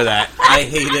do remember that. I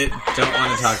hate it. Don't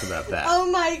want to talk about that. Oh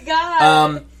my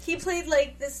god. He played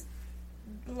like this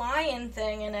lion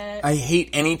thing in it. I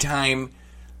hate any time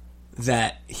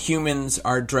that humans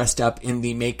are dressed up in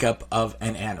the makeup of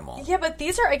an animal. Yeah, but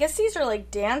I guess these are like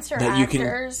dancer That you can-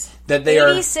 actors. that they are-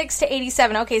 86 to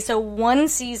 87. Okay, so 1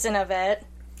 season of it.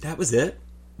 That was it?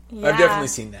 Yeah. I've definitely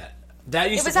seen that.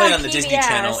 That used It to was play on on the Disney PBS.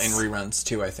 Channel in reruns,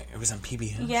 too, I think. It was on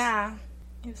PBS? Yeah.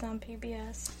 It was on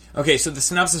PBS. Okay, so the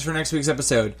synopsis for next week's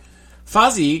episode.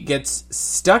 Fozzie gets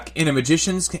stuck in a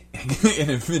magician's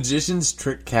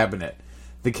trick cabinet.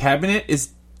 The cabinet is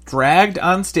dragged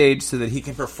on stage so that he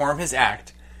can perform his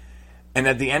act. And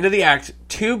at the end of the act,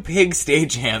 2 pig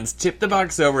stagehands tip the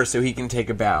box over so he can take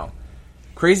a bow.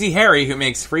 Crazy Harry, who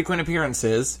makes frequent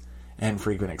appearances and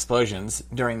frequent explosions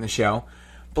during the show,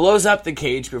 blows up the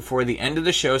cage before the end of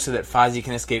the show so that Fozzie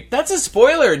can escape. That's a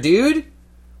spoiler, dude!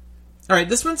 Alright,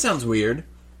 this one sounds weird.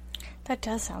 That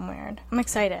does sound weird. I'm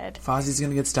excited. Fozzie's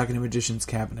gonna get stuck in a magician's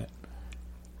cabinet.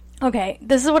 Okay,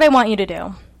 this is what I want you to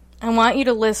do. I want you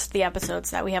to list the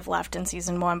episodes that we have left in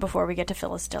season 1 before we get to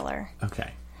Phyllis Diller.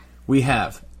 Okay. We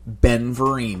have Ben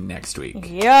Vereen next week,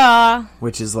 Yeah.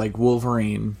 which is like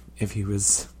Wolverine if he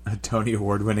was a Tony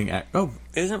Award-winning actor. Oh,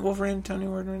 isn't Wolverine a Tony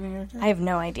Award-winning actor? I have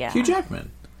no idea. Hugh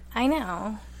Jackman. I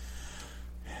know.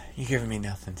 You're giving me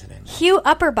nothing today. Hugh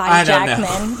Upperbody I don't know.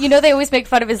 Jackman. You know they always make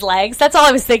fun of his legs? That's all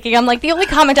I was thinking. I'm like, the only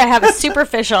comment I have is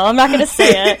superficial. I'm not going to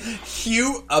say it.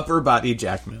 Hugh Upperbody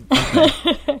Jackman.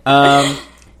 Okay.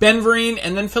 Ben Vereen,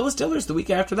 and then Phyllis Diller's the week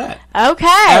after that. Okay.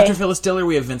 After Phyllis Diller,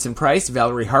 we have Vincent Price,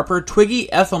 Valerie Harper,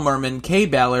 Twiggy, Ethel Merman, Kay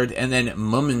Ballard, and then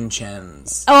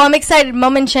Mummenchens. Oh, I'm excited.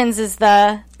 Mummenchens is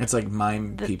the It's like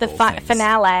mime people things.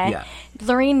 finale. Yeah.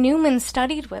 Lorraine Newman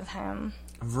studied with him.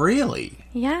 Really?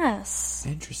 Yes.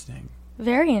 Interesting.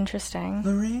 Very interesting.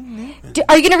 Lorraine Newman.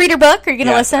 Are you going to read her book? Or are you going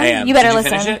to Yes, listen? I am. You better Did you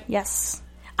listen. finish it? Yes.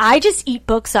 I just eat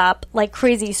books up like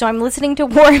crazy, so I'm listening to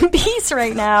War and Peace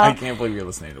right now. I can't believe you're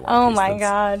listening to One Oh Piece. my That's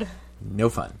god. No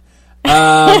fun.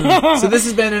 So this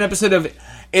has been an episode of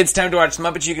It's Time to Watch the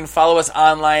Muppets. You can follow us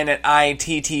online at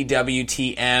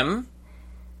ITTWTM.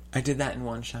 I did that in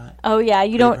one shot. Oh yeah,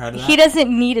 you proud don't. of He that? doesn't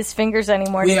need his fingers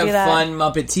anymore We to have do that. fun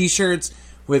Muppet T-shirts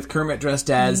with Kermit dressed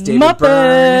as David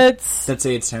Byrne Muppets. that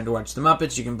say it's time to watch the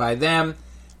Muppets. You can buy them.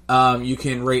 You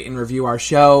can rate and review our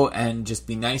show and just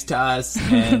be nice to us,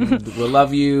 and we'll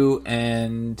love you.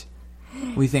 And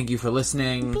we thank you for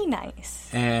listening. Be nice.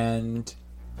 And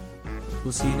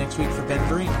we'll see you next week for Ben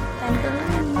Vereen.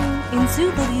 And in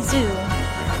Zoobly Zoo.